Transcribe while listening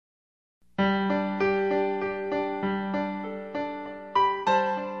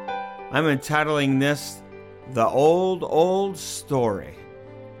I'm entitling this The Old Story.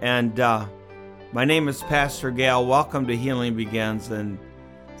 And my name is Pastor Gail. Welcome to Healing Begins. And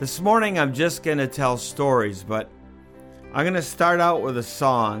this morning I'm just going to tell stories, but I'm going to start out with a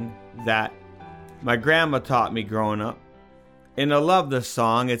song that my grandma taught me growing up. And I love this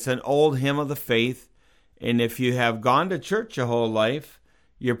song. It's an old hymn of the faith. And if you have gone to church your whole life,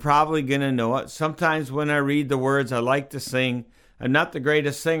 you're probably going to know it. Sometimes when I read the words, I like to sing. I'm not the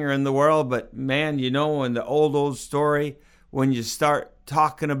greatest singer in the world, but man, you know, in the old story, when you start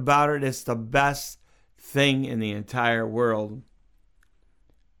talking about it, it's the best thing in the entire world.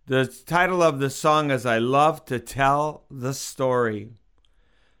 The title of the song is I Love to Tell the Story.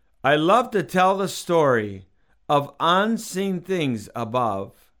 I love to tell the story of unseen things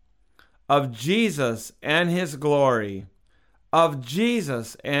above, of Jesus and his glory, of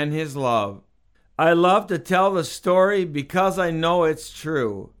Jesus and his love. I love to tell the story because I know it's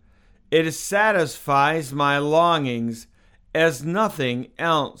true. It satisfies my longings as nothing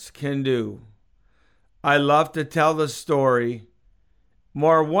else can do. I love to tell the story,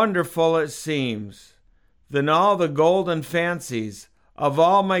 more wonderful it seems than all the golden fancies of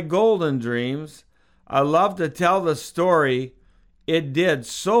all my golden dreams. I love to tell the story, it did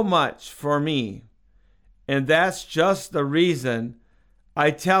so much for me. And that's just the reason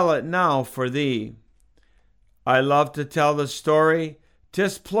I tell it now for thee. I love to tell the story,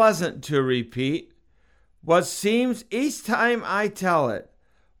 'tis pleasant to repeat what seems each time I tell it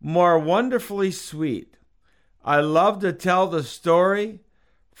more wonderfully sweet. I love to tell the story,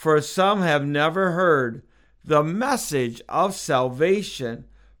 for some have never heard the message of salvation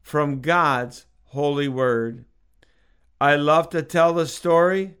from God's holy word. I love to tell the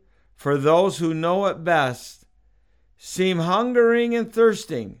story, for those who know it best seem hungering and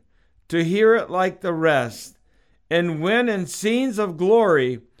thirsting to hear it like the rest. And when in scenes of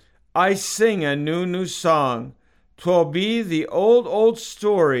glory I sing a new song, 'twill be the old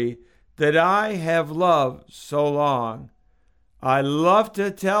story that I have loved so long. I love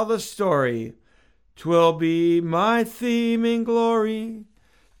to tell the story, 'twill be my theme in glory,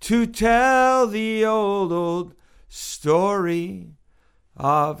 to tell the old story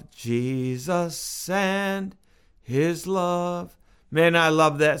of Jesus and his love. Man, I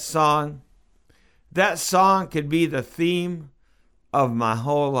love that song. That song could be the theme of my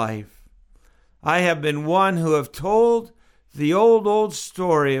whole life. I have been one who have told the old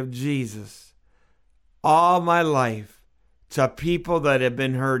story of Jesus all my life to people that have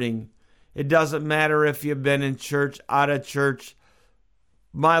been hurting. It doesn't matter if you've been in church, out of church.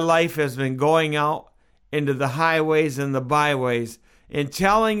 My life has been going out into the highways and the byways and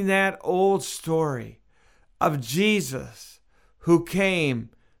telling that old story of Jesus who came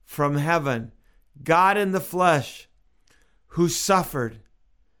from heaven, God in the flesh, who suffered.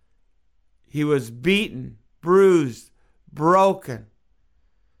 He was beaten, bruised, broken,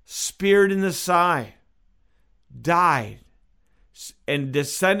 speared in the side, died, and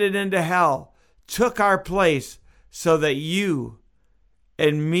descended into hell, took our place so that you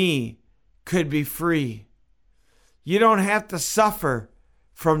and me could be free. You don't have to suffer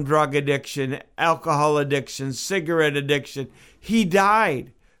from drug addiction, alcohol addiction, cigarette addiction. He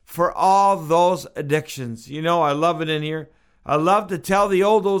died for all those addictions. You know, I love it in here. I love to tell the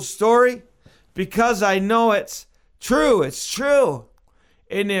old story because I know it's true. It's true.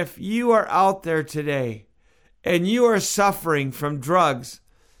 And if you are out there today and you are suffering from drugs,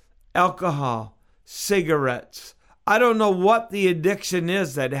 alcohol, cigarettes, I don't know what the addiction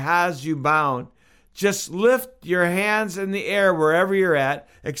is that has you bound. Just lift your hands in the air wherever you're at,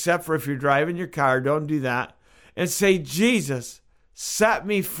 except for if you're driving your car, don't do that, and say, Jesus, set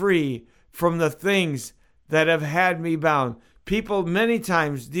me free from the things that have had me bound. People many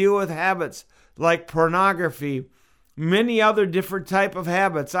times deal with habits like pornography, many other different type of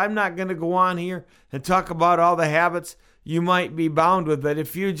habits. I'm not going to go on here and talk about all the habits you might be bound with, but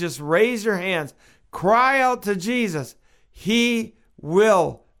if you just raise your hands, cry out to Jesus, he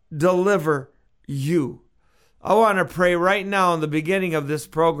will deliver you. I want to pray right now in the beginning of this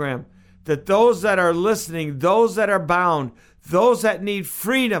program that those that are listening, those that are bound, those that need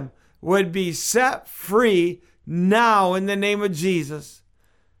freedom would be set free now in the name of Jesus.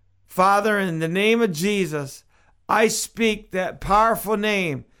 Father, in the name of Jesus, I speak that powerful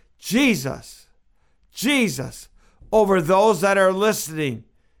name, Jesus, Jesus, over those that are listening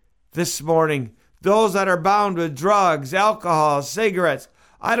this morning, those that are bound with drugs, alcohol, cigarettes.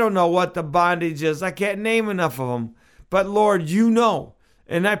 I don't know what the bondage is. I can't name enough of them. But Lord, you know.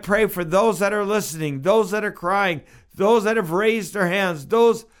 And I pray for those that are listening, those that are crying, those that have raised their hands,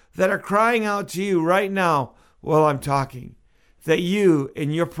 those that are crying out to you right now while I'm talking. that you,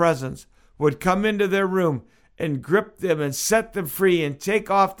 in your presence, would come into their room and grip them and set them free and take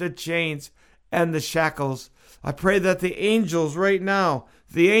off the chains and the shackles. I pray that the angels right now,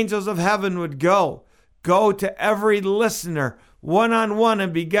 the angels of heaven would go to every listener one-on-one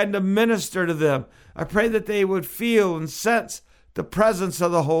and begin to minister to them. I pray that they would feel and sense the presence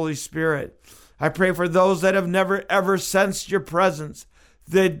of the Holy Spirit. I pray for those that have never ever sensed your presence,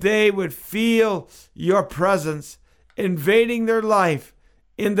 that they would feel your presence invading their life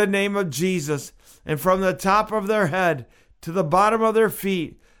in the name of Jesus. And from the top of their head to the bottom of their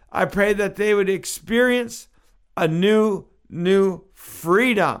feet, I pray that they would experience a new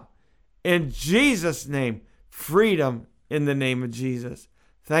freedom. In Jesus' name, freedom in the name of Jesus.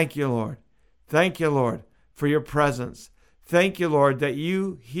 Thank you, Lord. Thank you, Lord, for your presence. Thank you, Lord, that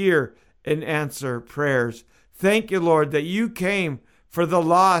you hear and answer prayers. Thank you, Lord, that you came for the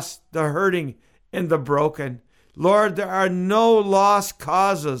lost, the hurting, and the broken. Lord, there are no lost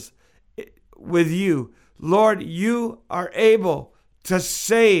causes with you. Lord, you are able to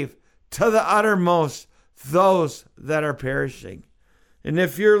save to the uttermost those that are perishing. And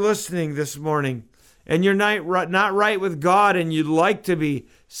if you're listening this morning and you're not right with God and you'd like to be,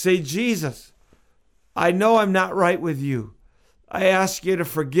 say, Jesus, I know I'm not right with you. I ask you to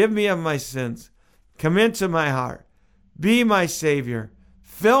forgive me of my sins. Come into my heart. Be my Savior.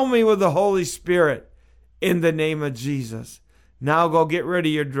 Fill me with the Holy Spirit in the name of Jesus. Now go get rid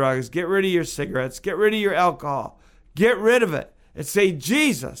of your drugs. Get rid of your cigarettes. Get rid of your alcohol. Get rid of it and say,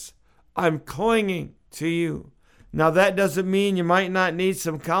 Jesus, I'm clinging to you. Now, that doesn't mean you might not need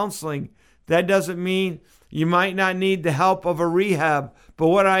some counseling. That doesn't mean you might not need the help of a rehab. But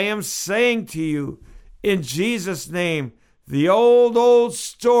what I am saying to you, in Jesus' name, the old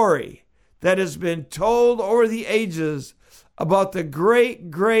story that has been told over the ages about the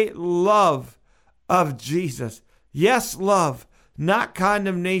great love of Jesus. Yes, love, not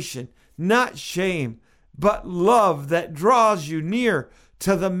condemnation, not shame, but love that draws you near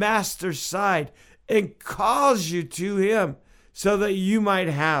to the Master's side and calls you to him so that you might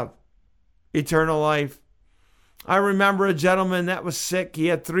have eternal life. I remember a gentleman that was sick. He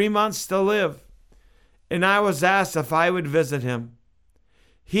had 3 months to live. And I was asked if I would visit him.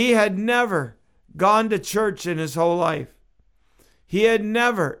 He had never gone to church in his whole life. He had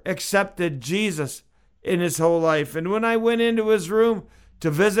never accepted Jesus in his whole life. And when I went into his room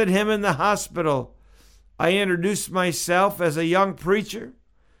to visit him in the hospital, I introduced myself as a young preacher.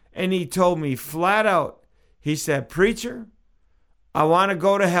 And he told me flat out, he said, preacher, I want to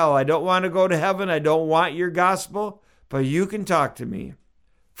go to hell. I don't want to go to heaven. I don't want your gospel, but you can talk to me.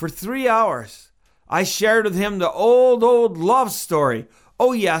 For 3 hours, I shared with him the old love story.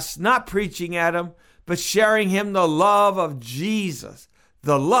 Oh yes, not preaching at him, but sharing him the love of Jesus.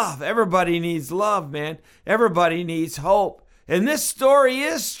 The love. Everybody needs love, man. Everybody needs hope. And this story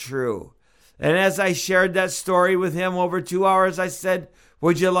is true. And as I shared that story with him over 2 hours, I said,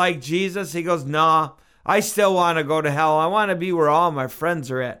 would you like Jesus? He goes, nah, I still want to go to hell. I want to be where all my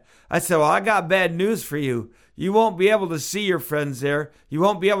friends are at. I said, well, I got bad news for you. You won't be able to see your friends there. You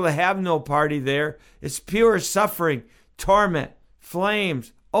won't be able to have no party there. It's pure suffering, torment,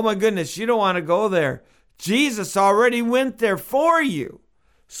 flames. Oh my goodness, you don't want to go there. Jesus already went there for you,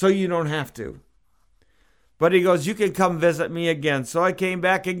 so you don't have to. But he goes, you can come visit me again. So I came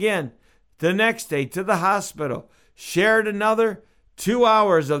back again the next day to the hospital, shared another 2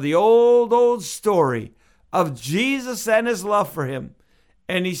 hours of the old story of Jesus and his love for him.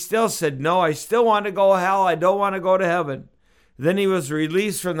 And he still said, no, I still want to go to hell. I don't want to go to heaven. Then he was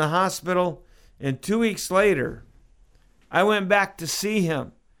released from the hospital. And 2 weeks later, I went back to see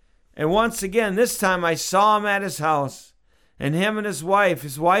him. And once again, this time I saw him at his house. And him and his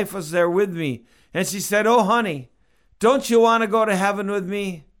wife was there with me. And she said, oh, honey, don't you want to go to heaven with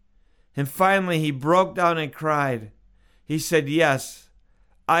me? And finally, he broke down and cried. He said, yes,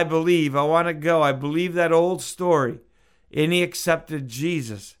 I believe. I want to go. I believe that old story. And he accepted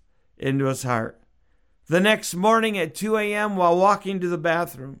Jesus into his heart. The next morning at 2 a.m. while walking to the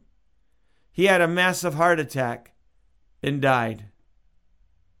bathroom, he had a massive heart attack and died.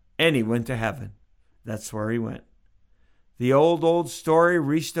 And he went to heaven. That's where he went. The old story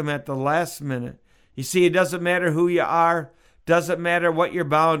reached him at the last minute. You see, it doesn't matter who you are. Doesn't matter what you're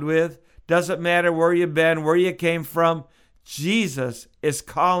bound with. Doesn't matter where you've been, where you came from. Jesus is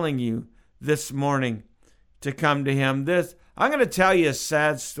calling you this morning to come to him. I'm going to tell you a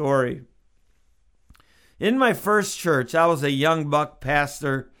sad story. In my first church, I was a young buck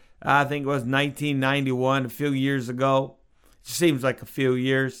pastor. I think it was 1991, a few years ago. It seems like a few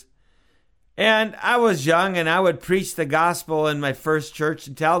years. And I was young, and I would preach the gospel in my first church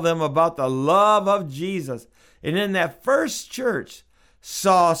and tell them about the love of Jesus. And in that first church,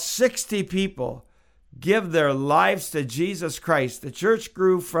 saw 60 people give their lives to Jesus Christ. The church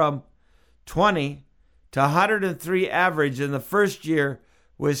grew from 20 to 103 average in the first year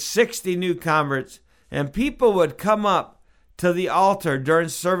with 60 new converts. And people would come up to the altar during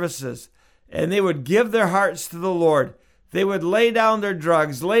services, and they would give their hearts to the Lord. They would lay down their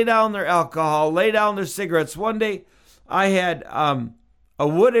drugs, lay down their alcohol, lay down their cigarettes. One day, I had a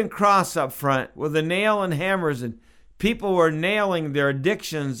wooden cross up front with a nail and hammers, and people were nailing their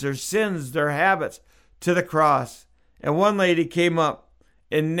addictions, their sins, their habits to the cross. And one lady came up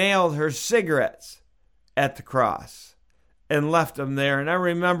and nailed her cigarettes at the cross and left them there. And I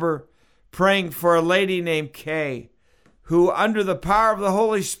remember praying for a lady named Kay, who under the power of the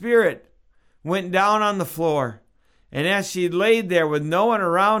Holy Spirit went down on the floor. And as she laid there with no one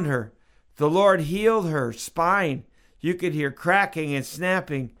around her, the Lord healed her spine. You could hear cracking and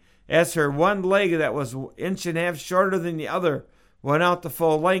snapping as her one leg that was an inch and a half shorter than the other went out to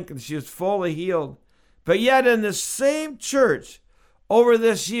full length, and she was fully healed. But yet in the same church, over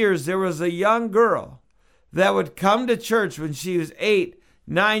this years, there was a young girl that would come to church when she was 8,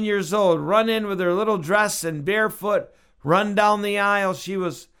 9 years old, run in with her little dress and barefoot, run down the aisle. She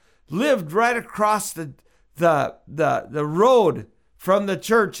lived right across the road from the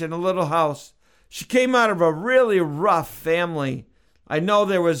church in a little house. She came out of a really rough family. I know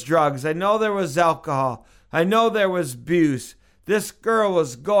there was drugs. I know there was alcohol. I know there was abuse. This girl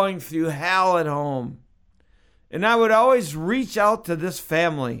was going through hell at home. And I would always reach out to this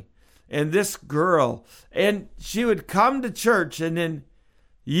family and this girl. And she would come to church. And then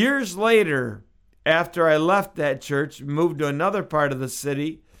years later, after I left that church, moved to another part of the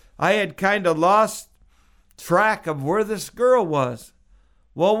city, I had kind of lost track of where this girl was.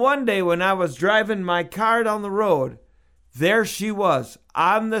 Well, one day when I was driving my car down the road, there she was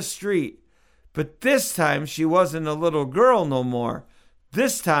on the street. But this time she wasn't a little girl no more.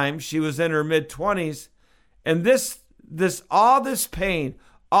 This time she was in her mid-20s. And all this pain,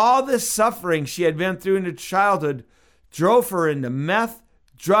 all this suffering she had been through in her childhood drove her into meth,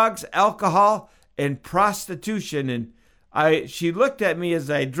 drugs, alcohol, and prostitution. And she looked at me as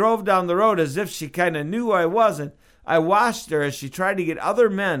I drove down the road as if she kind of knew who I was. And I watched her as she tried to get other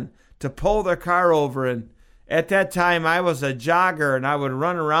men to pull their car over. And at that time, I was a jogger, and I would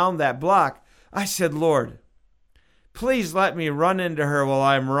run around that block. I said, Lord, please let me run into her while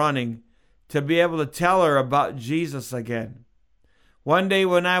I'm running to be able to tell her about Jesus again. One day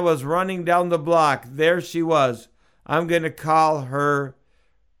when I was running down the block, there she was. I'm going to call her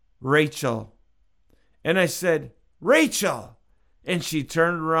Rachel. And I said, Rachel. And she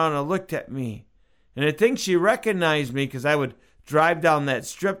turned around and looked at me. And I think she recognized me because I would drive down that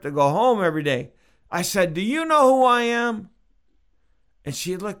strip to go home every day. I said, do you know who I am? And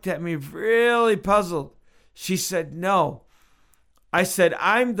she looked at me really puzzled. She said, no. I said,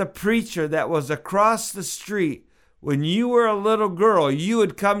 I'm the preacher that was across the street. When you were a little girl, you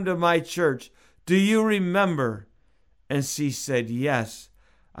would come to my church. Do you remember? And she said, yes.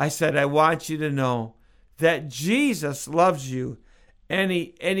 I said, I want you to know that Jesus loves you, and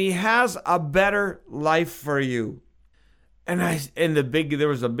he has a better life for you. And there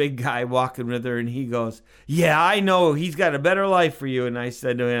was a big guy walking with her, and he goes, yeah, I know he's got a better life for you. And I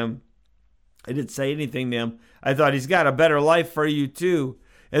said to him, I didn't say anything to him. I thought he's got a better life for you too.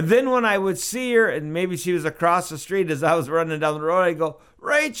 And then when I would see her, and maybe she was across the street as I was running down the road, I'd go,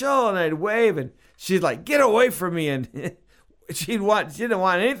 Rachel, and I'd wave, and she'd like, get away from me. And she didn't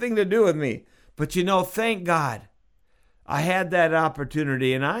want anything to do with me. But thank God I had that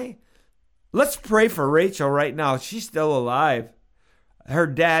opportunity. And let's pray for Rachel right now. She's still alive. Her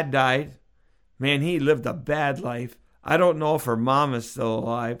dad died. Man, he lived a bad life. I don't know if her mom is still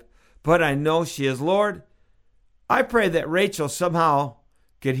alive, but I know she is. Lord, I pray that Rachel somehow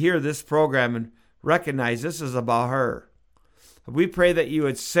could hear this program and recognize this is about her. We pray that you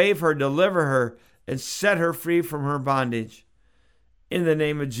would save her, deliver her, and set her free from her bondage. In the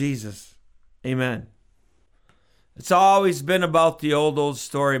name of Jesus, amen. It's always been about the old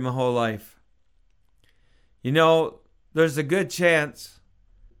story my whole life. There's a good chance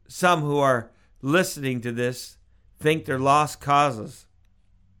some who are listening to this think they're lost causes.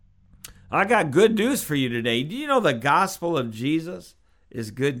 I got good news for you today. Do you know the gospel of Jesus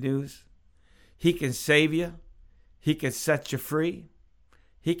is good news? He can save you. He can set you free.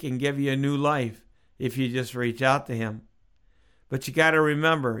 He can give you a new life if you just reach out to him. But you got to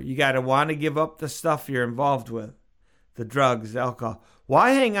remember, you got to want to give up the stuff you're involved with, the drugs, alcohol.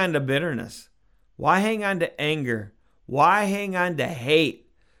 Why hang on to bitterness? Why hang on to anger? Why hang on to hate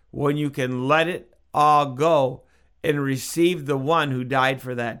when you can let it all go and receive the one who died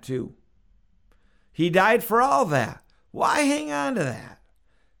for that too? He died for all that. Why hang on to that?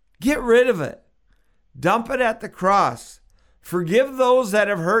 Get rid of it. Dump it at the cross. Forgive those that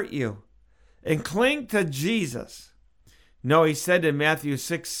have hurt you and cling to Jesus. No, he said in Matthew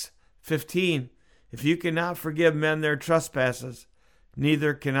 6:15, if you cannot forgive men their trespasses,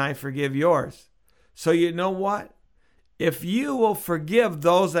 neither can I forgive yours. So you know what? If you will forgive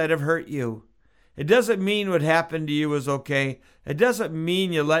those that have hurt you, it doesn't mean what happened to you was okay. It doesn't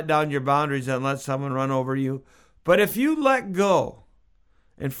mean you let down your boundaries and let someone run over you. But if you let go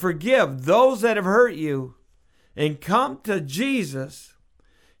and forgive those that have hurt you and come to Jesus,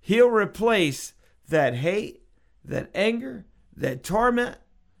 he'll replace that hate, that anger, that torment,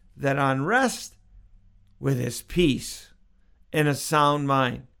 that unrest with his peace and a sound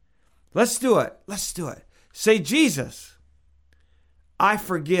mind. Let's do it. Let's do it. Say, Jesus, I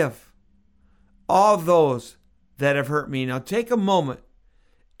forgive all those that have hurt me. Now take a moment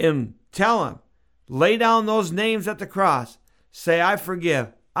and tell him, lay down those names at the cross. Say, I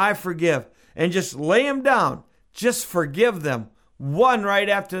forgive, and just lay them down. Just forgive them, one right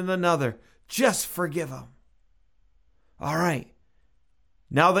after another. Just forgive them. All right.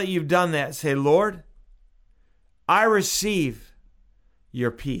 Now that you've done that, say, Lord, I receive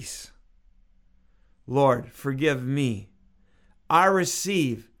your peace. Lord, forgive me. I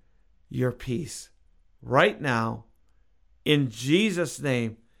receive your peace right now in Jesus'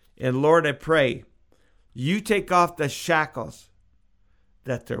 name. And Lord, I pray you take off the shackles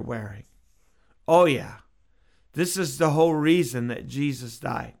that they're wearing. Oh, yeah. This is the whole reason that Jesus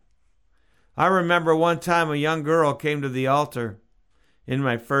died. I remember one time a young girl came to the altar in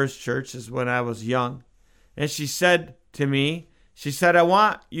my first church, is when I was young. And she said to me, I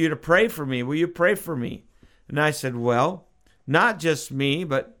want you to pray for me. Will you pray for me? And I said, well, not just me,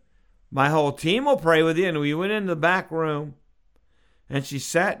 but my whole team will pray with you. And we went in the back room and she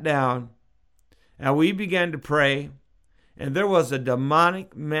sat down and we began to pray. And there was a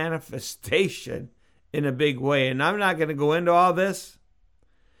demonic manifestation in a big way. And I'm not going to go into all this,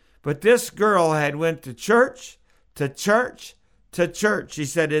 but this girl had went to church, to church, to church. She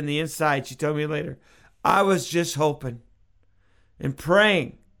said in the inside, she told me later, I was just hoping and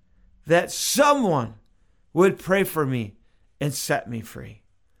praying that someone would pray for me and set me free.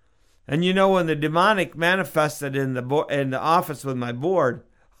 And you know, when the demonic manifested in the office with my board,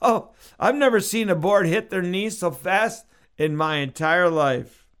 I've never seen a board hit their knees so fast in my entire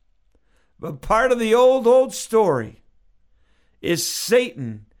life. But part of the old story is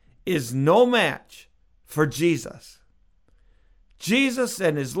Satan is no match for Jesus. Jesus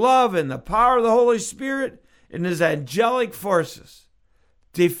and his love and the power of the Holy Spirit and his angelic forces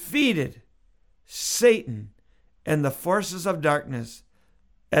defeated Satan and the forces of darkness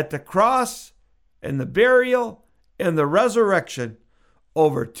at the cross and the burial and the resurrection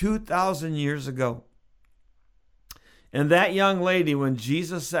over 2,000 years ago. And that young lady, when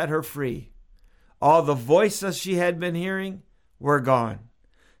Jesus set her free, all the voices she had been hearing were gone.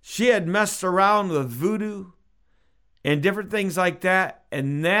 She had messed around with voodoo and different things like that,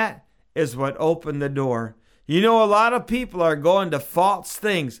 and that is what opened the door. You know, a lot of people are going to false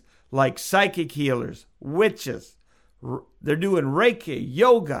things like psychic healers, witches. They're doing Reiki,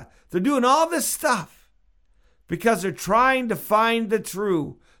 yoga. They're doing all this stuff because they're trying to find the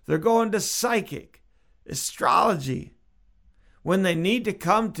true. They're going to psychic, astrology, when they need to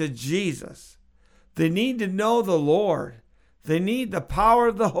come to Jesus. They need to know the Lord. They need the power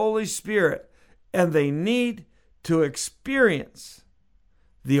of the Holy Spirit, and they need to experience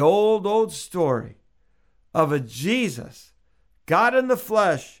the old story of a Jesus, God in the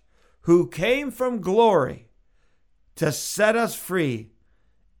flesh, who came from glory to set us free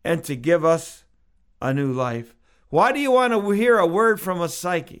and to give us a new life. Why do you want to hear a word from a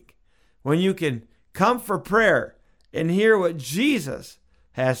psychic when you can come for prayer and hear what Jesus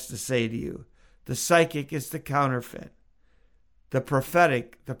has to say to you? The psychic is the counterfeit. The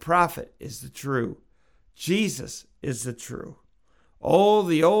prophetic, the prophet is the true. Jesus is the true. Oh,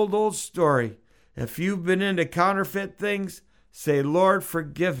 the old story. If you've been into counterfeit things, say, Lord,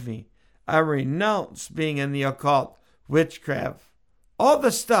 forgive me. I renounce being in the occult, witchcraft, all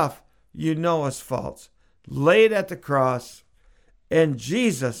the stuff you know is false. Lay it at the cross, and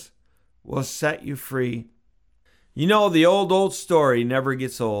Jesus will set you free. You know, the old story never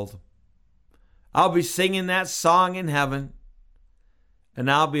gets old. I'll be singing that song in heaven, and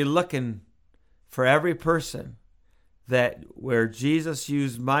I'll be looking for every person that where Jesus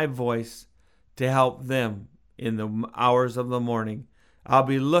used my voice to help them in the hours of the morning. I'll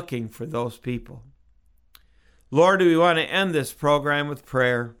be looking for those people. Lord, we want to end this program with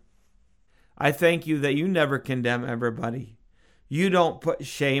prayer. I thank you that you never condemn everybody. You don't put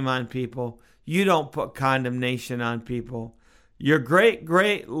shame on people. You don't put condemnation on people. Your great,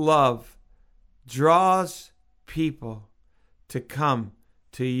 great love draws people to come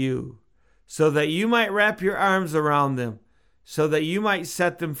to you so that you might wrap your arms around them, so that you might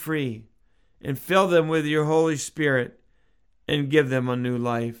set them free and fill them with your Holy Spirit and give them a new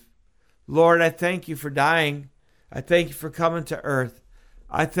life. Lord, I thank you for dying. I thank you for coming to earth.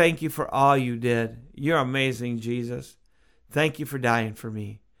 I thank you for all you did. You're amazing, Jesus. Thank you for dying for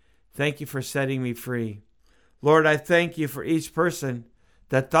me. Thank you for setting me free. Lord, I thank you for each person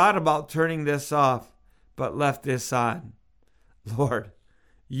that thought about turning this off but left this on. Lord,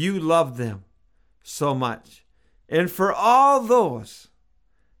 you love them so much. And for all those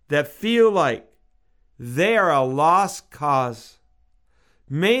that feel like they are a lost cause,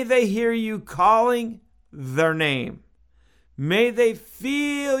 may they hear you calling their name. May they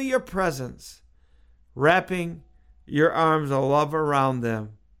feel your presence, wrapping your arms of love around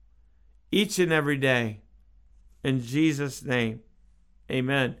them each and every day. In Jesus' name,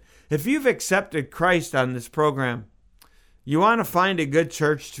 amen. If you've accepted Christ on this program, you want to find a good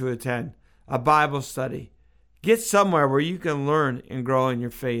church to attend, a Bible study, get somewhere where you can learn and grow in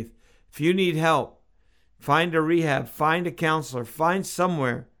your faith. If you need help, find a rehab, find a counselor, find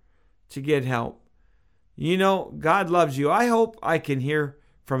somewhere to get help. You know, God loves you. I hope I can hear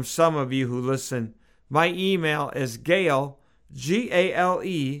from some of you who listen. My email is Gale,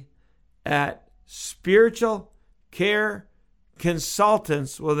 Gale, at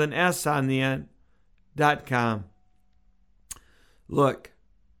spiritualcareconsultants with an S on the end, .com. Look,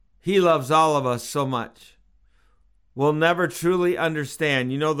 he loves all of us so much. We'll never truly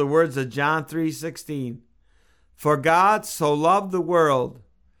understand. You know the words of John 3:16. For God so loved the world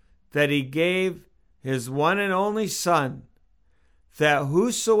that he gave his one and only Son, that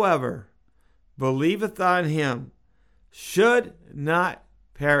whosoever believeth on him should not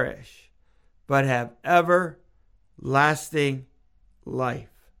perish, but have everlasting life.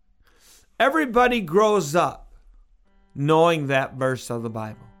 Everybody grows up knowing that verse of the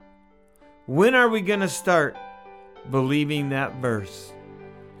Bible. When are we going to start believing that verse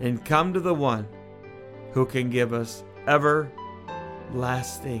and come to the one who can give us everlasting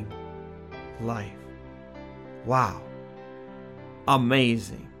life? Wow.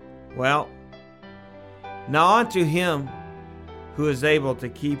 Amazing. Well, now unto him who is able to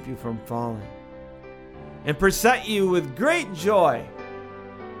keep you from falling and present you with great joy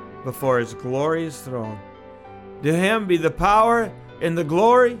before his glorious throne. To him be the power and the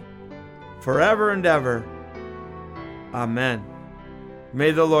glory forever and ever. Amen.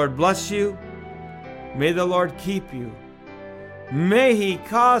 May the Lord bless you. May the Lord keep you. May he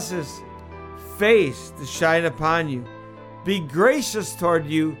cause his face to shine upon you, be gracious toward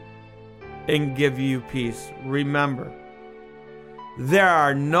you, and give you peace. Remember, there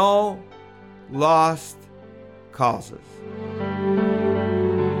are no lost causes.